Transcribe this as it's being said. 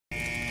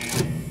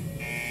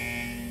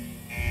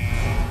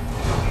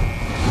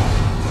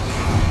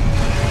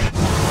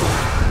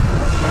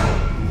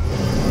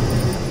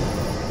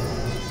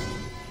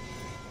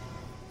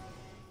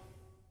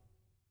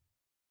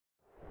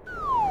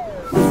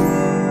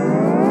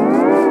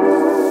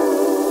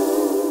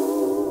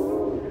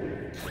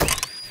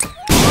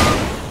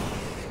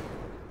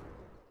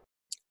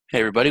Hey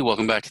everybody,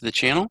 welcome back to the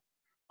channel.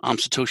 I'm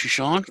Satoshi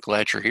Sean,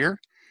 glad you're here.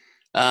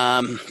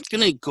 I'm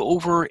going to go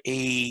over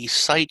a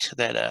site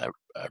that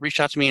reached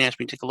out to me and asked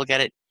me to take a look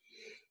at it.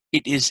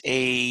 It is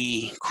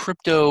a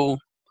crypto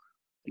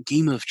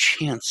game of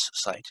chance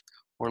site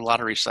or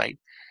lottery site,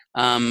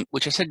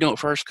 which I said no at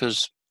first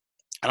because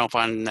I don't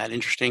find that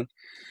interesting.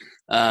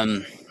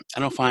 I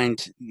don't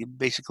find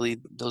basically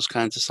those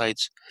kinds of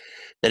sites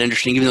that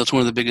interesting, even though it's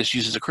one of the biggest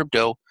uses of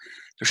crypto.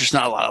 There's just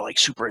not a lot of like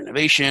super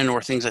innovation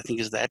or things I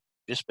think is that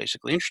just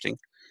basically interesting.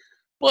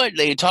 But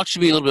they talked to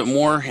me a little bit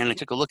more, and I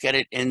took a look at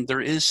it, and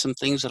there is some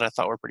things that I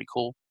thought were pretty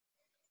cool.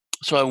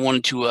 So I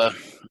wanted to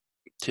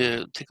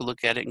take a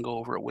look at it and go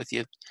over it with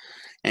you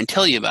and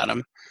tell you about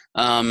them.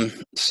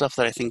 Stuff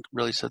that I think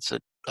really sets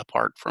it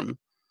apart from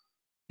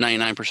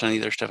 99% of the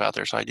other stuff out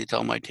there. So I did tell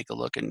them I'd take a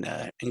look and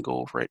go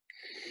over it.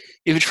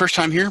 If it's your first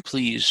time here,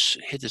 please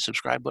hit the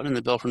subscribe button and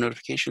the bell for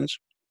notifications.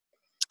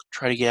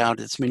 Try to get out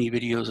as many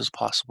videos as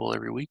possible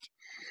every week.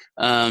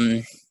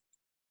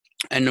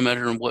 And no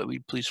matter what,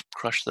 please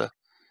crush the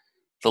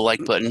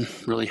like button,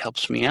 really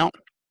helps me out.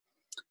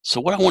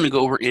 So what I want to go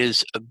over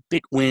is a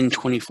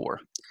Bitwin24.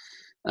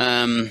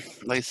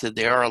 Like I said,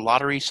 they are a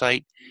lottery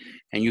site,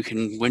 and you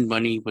can win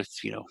money with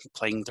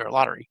playing their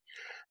lottery.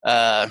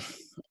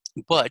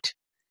 But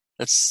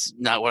that's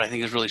not what I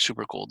think is really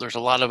super cool. There's a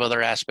lot of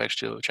other aspects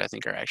to it which I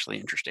think are actually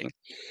interesting.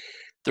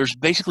 There's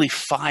basically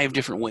 5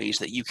 different ways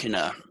that you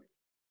can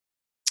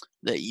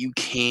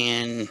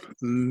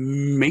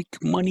make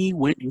money.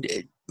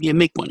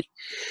 Make money.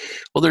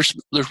 Well, there's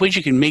ways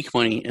you can make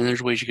money, and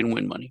there's ways you can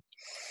win money.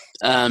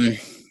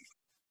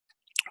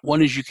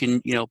 One is you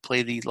can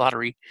play the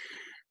lottery,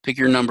 pick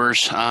your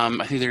numbers. I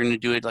think they're going to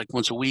do it like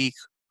once a week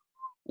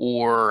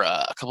or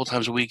a couple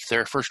times a week.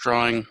 Their first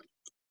drawing.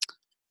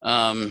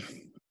 I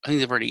think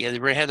they've already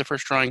had their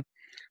first drawing,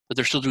 but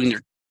they're still doing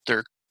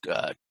their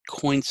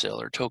coin sale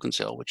or token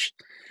sale, which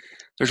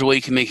there's a way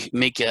you can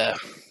make an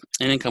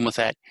income with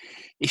that.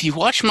 If you've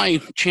watched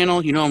my channel,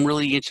 I'm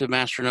really into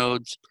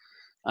Masternodes.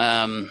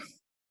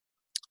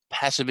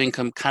 Passive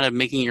income, kind of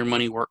making your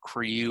money work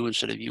for you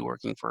instead of you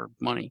working for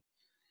money.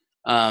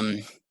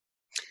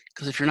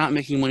 Because if you're not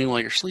making money while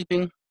you're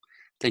sleeping,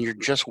 then you're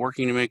just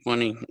working to make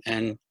money,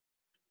 and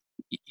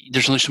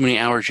there's only so many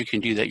hours you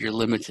can do that. You're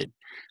limited.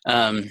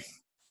 And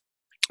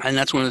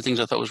that's one of the things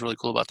I thought was really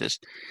cool about this.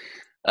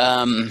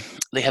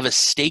 They have a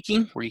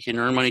staking where you can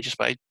earn money just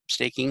by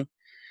staking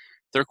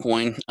their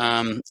coin.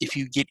 If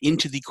you get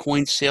into the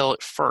coin sale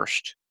at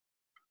first,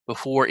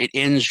 before it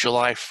ends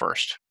July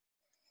 1st.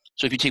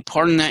 So if you take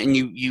part in that and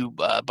you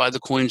buy the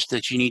coins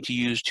that you need to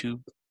use to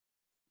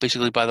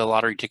basically buy the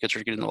lottery tickets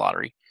or get in the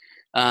lottery,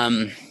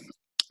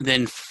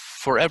 then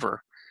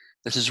forever.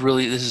 This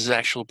is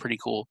actually pretty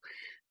cool.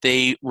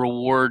 They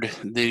reward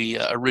the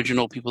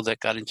original people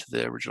that got into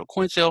the original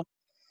coin sale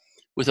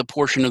with a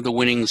portion of the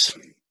winnings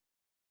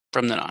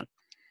from then on.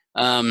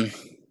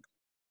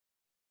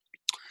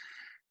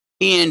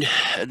 And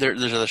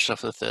there's other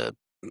stuff with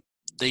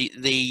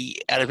they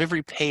out of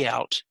every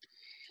payout,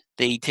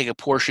 they take a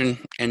portion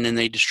and then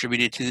they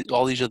distribute it to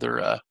all these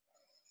other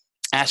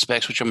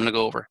aspects, which I'm going to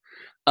go over.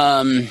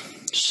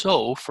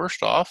 So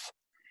first off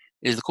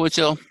is the coin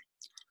sale.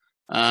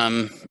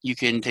 You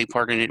can take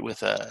part in it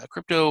with a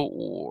crypto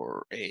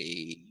or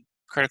a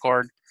credit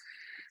card.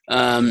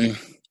 The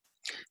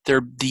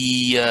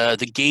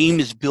game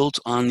is built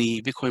on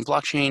the Bitcoin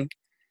blockchain.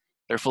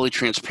 They're fully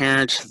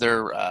transparent.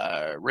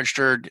 They're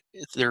registered.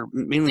 They're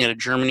mainly out of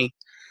Germany.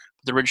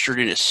 They're registered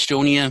in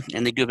Estonia,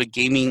 and they do have a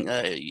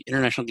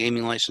international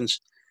gaming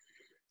license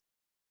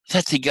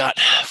that they got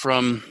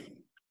from.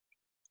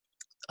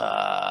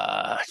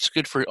 It's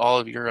good for all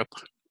of Europe.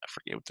 I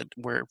forget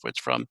where it's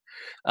from.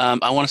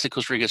 I want to say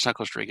Costa Rica. It's not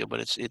Costa Rica, but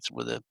it's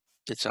with a.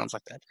 It sounds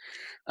like that.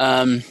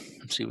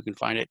 Let's see if we can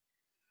find it.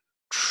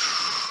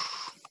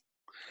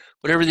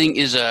 But everything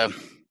is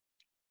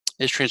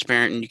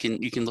transparent, and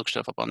you can look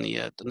stuff up on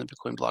the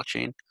Bitcoin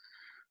blockchain.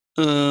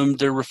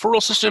 Their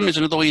referral system is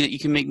another way that you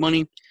can make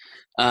money.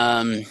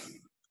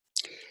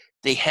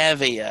 They have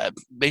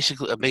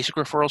basically a basic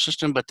referral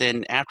system, but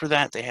then after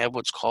that, they have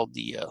what's called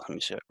the let me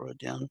see, I wrote it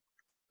down.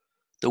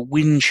 The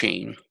win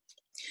chain,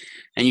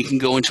 and you can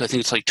go into, I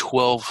think it's like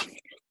 12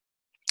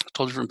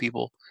 different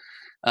people.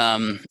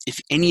 If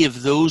any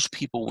of those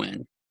people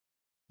win,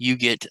 you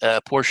get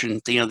a portion.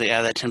 They add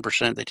that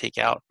 10% they take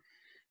out,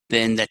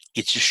 then that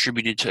gets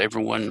distributed to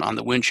everyone on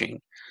the win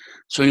chain.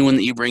 So anyone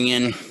that you bring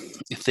in,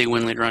 if they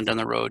win later on down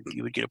the road,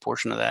 you would get a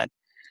portion of that.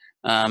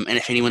 And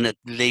if anyone that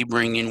they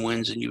bring in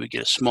wins, then you would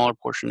get a smaller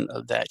portion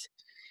of that.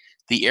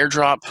 The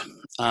airdrop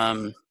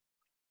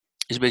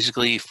is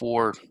basically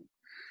for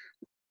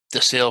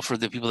the sale for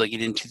the people that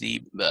get into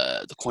the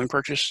coin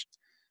purchase,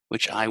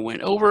 which I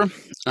went over,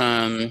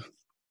 and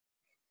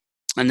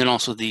then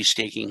also the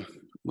staking,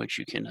 which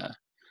you can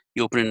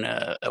you open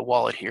a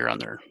wallet here on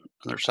their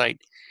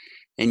site,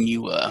 and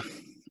you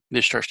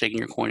just start staking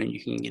your coin, and you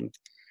can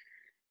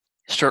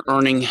start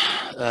earning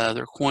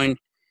their coin.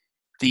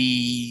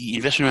 The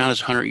investment amount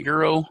is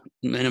 €100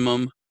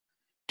 minimum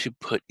to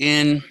put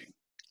in.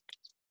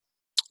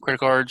 credit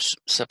cards,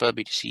 SEPA,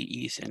 BTC,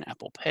 ETH, and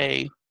Apple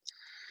Pay.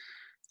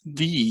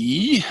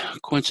 The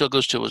coin sale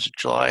goes to, was it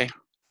July?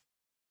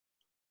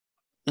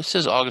 This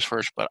says August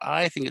 1st, but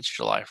I think it's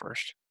July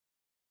 1st.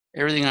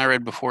 Everything I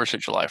read before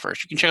said July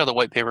 1st. You can check out the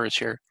white paper. It's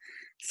here.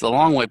 It's a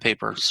long white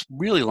paper. It's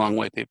really long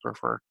white paper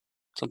for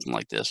something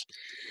like this.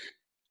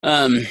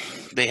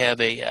 They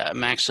have a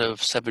max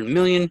of 7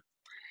 million.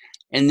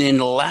 And then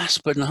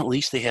last but not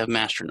least, they have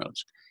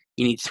Masternodes.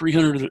 You need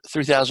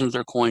 3,000 of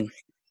their coin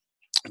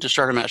to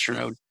start a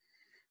Masternode.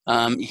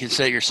 You can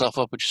set yourself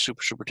up, which is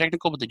super, super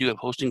technical, but they do have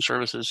hosting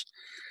services.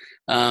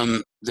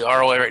 The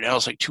ROI right now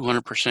is like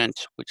 200%,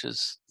 which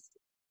is,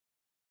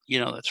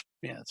 that's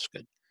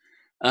good.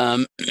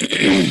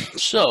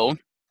 So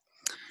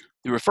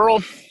the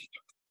referral,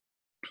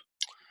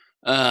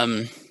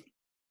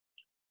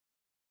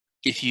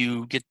 if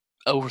you get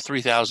over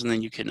 3,000,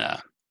 then you can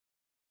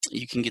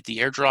get the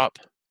airdrop.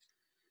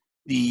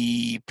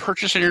 The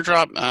purchase and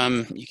airdrop,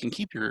 you can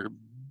keep your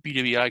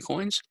BWI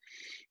coins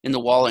in the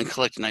wallet and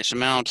collect a nice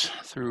amount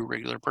through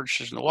regular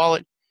purchases in the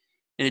wallet.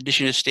 In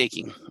addition to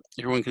staking,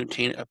 everyone can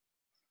obtain a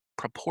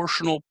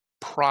proportional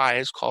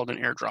prize called an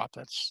airdrop.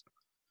 That's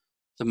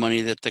the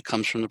money that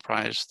comes from the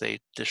prize they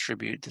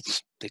distribute.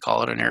 They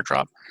call it an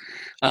airdrop,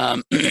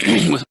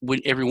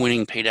 with every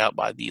winning paid out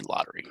by the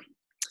lottery.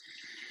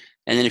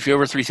 And then if you're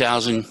over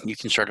 3,000, you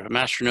can start up a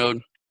Masternode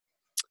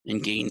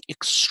and gain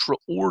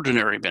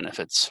extraordinary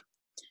benefits.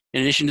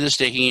 In addition to the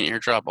staking and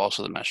airdrop,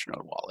 also the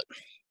Masternode wallet.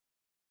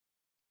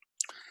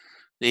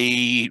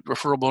 The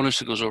referral bonus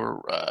that goes over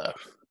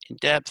in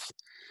depth.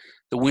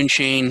 The win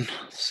chain,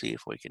 let's see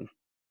if we can,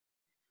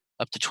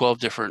 up to 12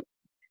 different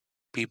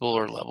people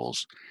or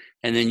levels.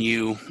 And then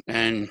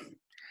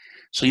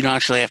so you don't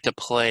actually have to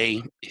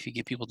play if you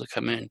get people to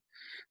come in.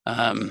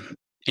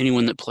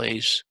 Anyone that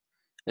plays,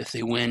 if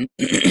they win,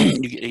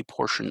 you get a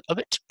portion of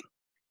it.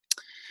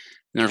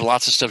 And there's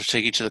lots of stuff to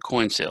take you to the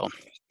coin sale.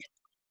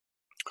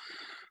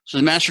 So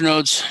the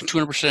Masternodes,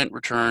 200%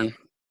 return.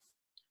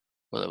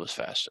 Well, that was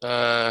fast.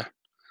 The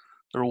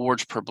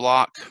rewards per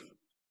block.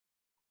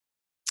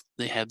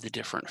 They have the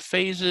different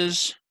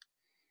phases.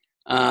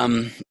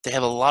 They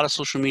have a lot of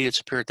social media. It's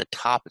up here at the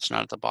top. It's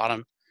not at the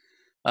bottom.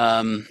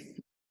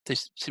 They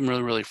seem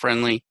really, really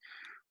friendly,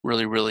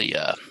 really, really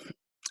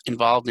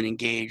involved and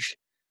engaged,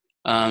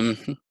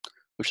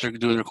 which they're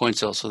doing their coin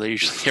sale, so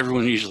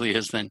everyone usually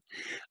is then.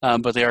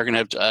 But they are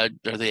going to have,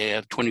 they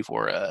have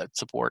 24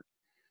 support.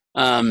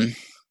 I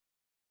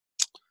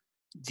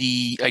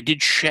did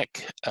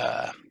check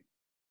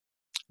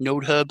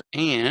NodeHub,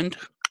 and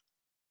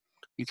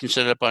you can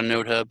set it up on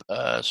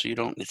NodeHub, so you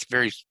don't. It's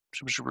very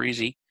super, super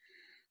easy.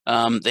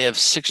 They have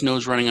 6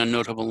 nodes running on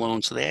NodeHub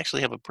alone, so they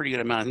actually have a pretty good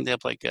amount. I think they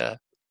have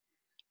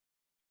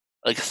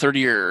like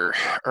 30 or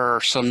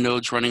some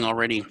nodes running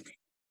already,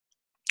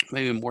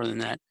 maybe more than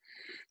that.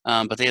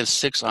 But they have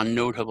 6 on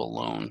NodeHub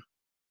alone,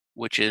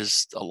 which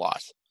is a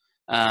lot.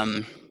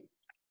 And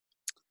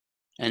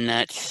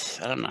that,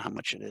 I don't know how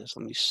much it is.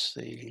 Let me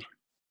see.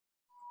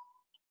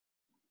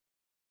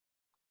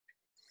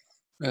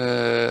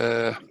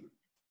 13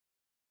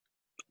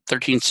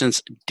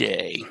 cents a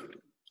day.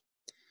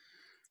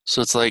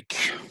 So it's like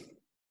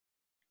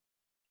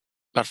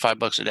about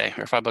 $5 a day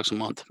or $5 a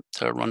month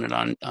to run it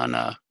on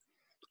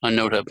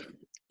NodeHub.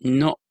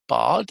 Not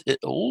bad at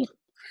all.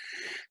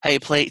 How you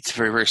play? It's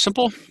very, very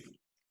simple.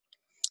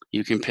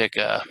 You can pick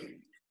your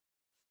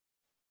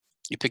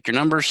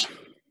numbers.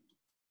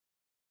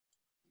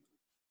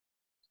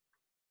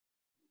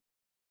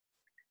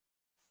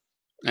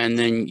 And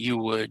then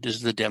this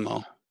is the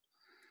demo.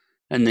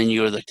 And then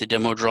you would like the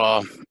demo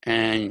draw,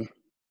 and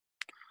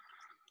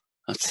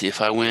let's see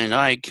if I win.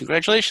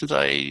 Congratulations.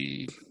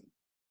 3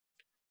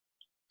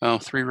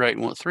 right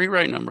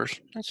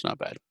numbers. That's not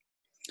bad.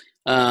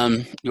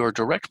 Your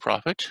direct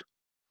profit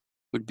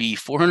would be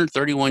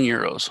 431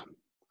 euros.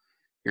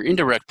 Your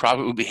indirect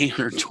profit would be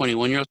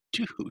 821 euros.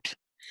 Dude.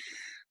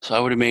 So I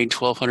would have made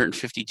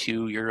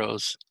 1,252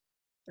 euros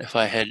if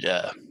I had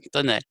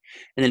done that.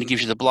 And then it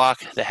gives you the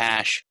block, the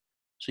hash,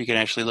 so you can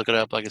actually look it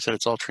up. Like I said,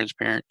 it's all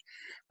transparent.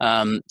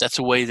 That's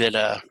a way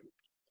that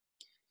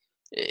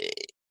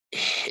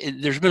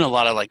there's been a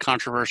lot of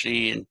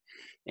controversy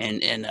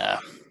and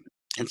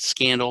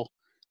scandal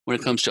when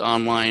it comes to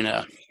online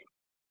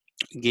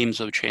games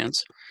of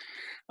chance,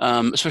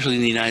 especially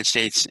in the United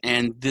States.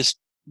 And this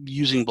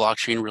using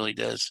blockchain really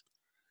does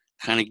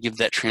kind of give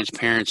that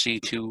transparency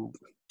to.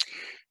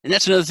 And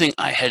that's another thing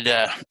I had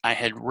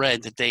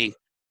read, that the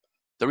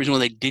reason why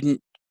they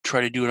didn't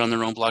try to do it on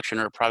their own blockchain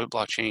or a private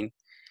blockchain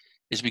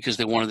is because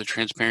they wanted the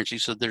transparency.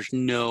 So there's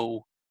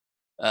no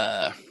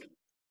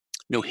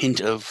hint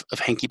of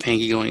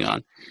hanky-panky going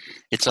on.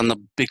 It's on the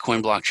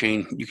Bitcoin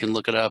blockchain. You can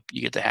look it up.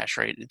 You get the hash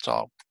rate. It's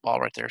all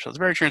right there. So it's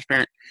very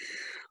transparent.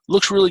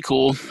 Looks really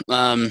cool.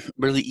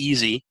 Really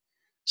easy.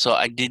 So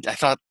I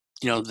thought,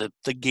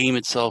 the game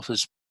itself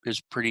is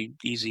pretty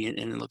easy and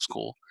it looks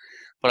cool.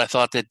 But I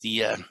thought that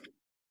the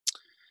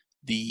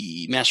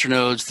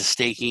Masternodes, the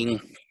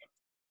staking,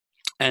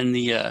 and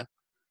the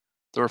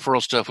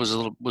referral stuff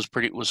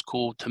was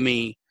cool to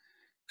me,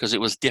 because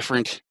it was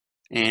different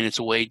and it's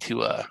a way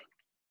to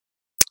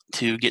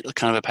get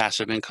kind of a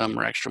passive income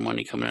or extra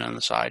money coming in on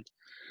the side.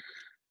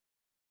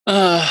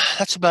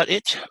 That's about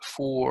it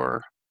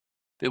for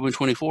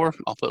Bitwin24.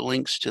 I'll put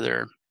links to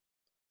their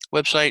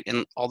website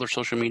and all their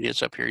social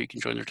medias up here. You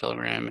can join their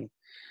Telegram and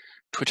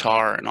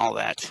Twitter and all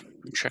that.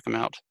 Check them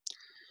out.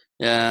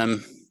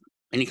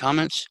 Any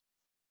comments?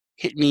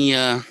 Hit me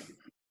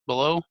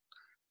below.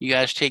 You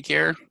guys take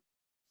care.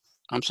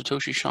 I'm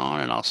Satoshi Sean,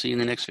 and I'll see you in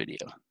the next video.